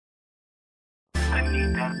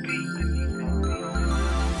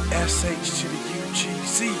SH to the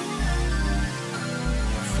UGZ.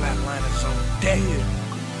 Flatlinerz on deck.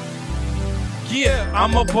 Yeah,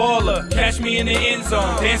 I'm a baller, catch me in the end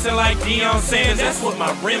zone, dancing like Deion Sanders, that's what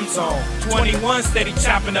my rim's on. 21 steady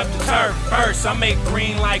chopping up the turf. First, I make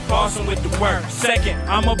green like Boston with the work. Second,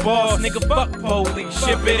 I'm a boss, nigga fuck police.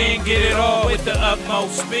 Ship it in, get it all with the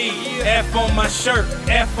utmost speed. F on my shirt,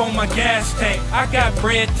 F on my gas tank. I got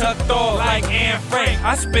bread tucked off like Anne Frank.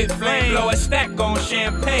 I spit flame, blow a stack on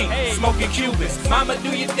champagne. Smoking Cubans, mama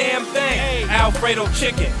do your damn thing. Alfredo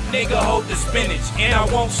chicken, nigga hold the spinach. And I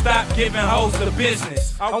won't stop giving hoes the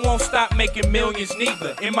business. I won't stop making millions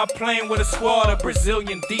neither. In my plane with a squad of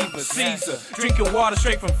Brazilian divas. Caesar, drinking water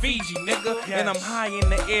straight from Fiji, nigga. And I'm high in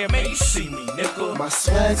the air, man, you see me, nigga. My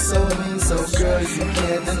swag so mean, so girl, you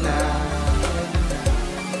can't deny.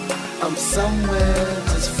 I'm somewhere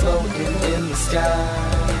just floating in the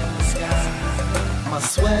sky. My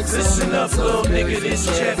swag so listen up, little nigga, this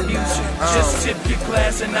jet music. Just tip your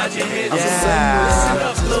glass and nod your head. Listen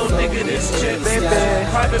up, little nigga, this jet music.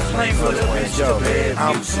 Private plane for the bitch to bed.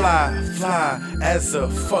 I'm fly as a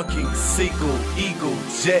fucking seagull, eagle,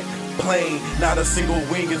 jet plane, not a single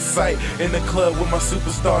wing in sight. In the club with my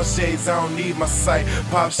superstar shades, I don't need my sight.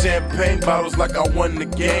 Pop champagne bottles like I won the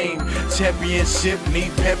game. Championship,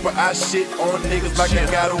 need pepper, I shit on niggas like I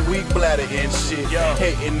got a weak bladder and shit.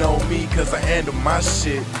 Hating on me cause I handle my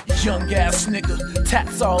shit. Young ass nigga,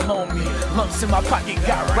 tats all on me. Lumps in my pocket,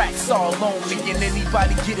 got racks all on me. And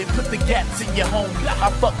anybody get it, put the gats in your homie. I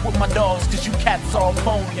fuck with my dogs cause you cats all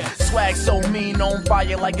phony. Swag so mean, on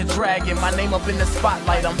fire like a dragon. My name up in the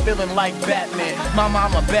spotlight, I'm feeling like Batman. Mama,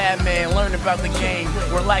 I'm a bad man, learn about the game.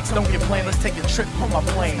 Relax, don't get plain, let's take a trip on my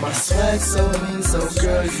plane. My swag so mean, so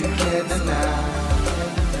girl, you can't deny.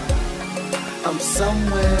 I'm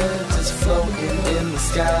somewhere just floating in the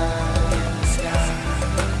sky.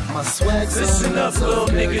 My swag so listen up, so little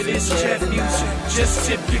girl, nigga, this jet music. Just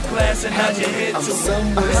tip your glass and nod your head I'm to it.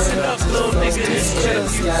 somewhere Listen up, little nigga, this jet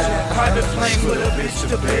music. Private plane with a bitch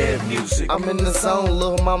to bed music. I'm in the zone,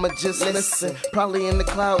 little mama, just listen. Probably in the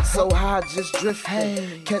clouds, so high, just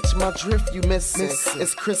drifting. Catch my drift, you missing.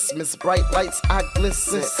 It's Christmas, bright lights, I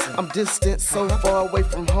glisten. I'm distant, so far away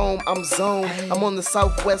from home, I'm zoned. I'm on the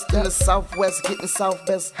southwest, in the southwest, getting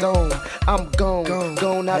southwest dome. I'm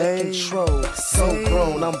gone out of control. So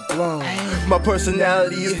grown, I'm blown. My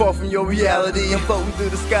personality is far from your reality. I'm floating through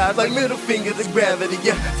the skies like middle fingers to gravity.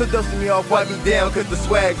 Yeah, so dusting me off, wipe me down, cause the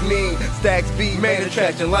swag's mean. Stacks be main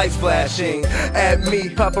attraction, lights flashing at me.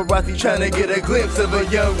 Paparazzi trying to get a glimpse of a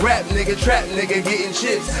young rap nigga, trap nigga getting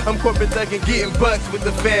chips. I'm corporate thugging, getting bucks with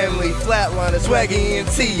the family. Flatlinerz, swaggy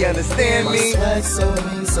ENT, understand me? My swag so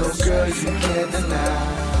mean, so girl, you can't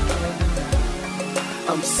deny.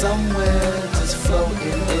 I'm somewhere just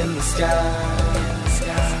floating in the sky.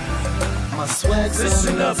 My swag so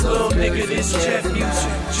listen mean, up, so little girl, nigga, you this can't jet deny.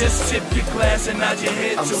 music. Just tip your glass and nod your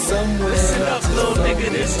head I'm to it. somewhere Listen up, just little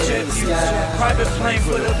nigga, this floating jet in the music. sky. Private plane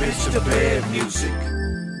for the bitch to bed music.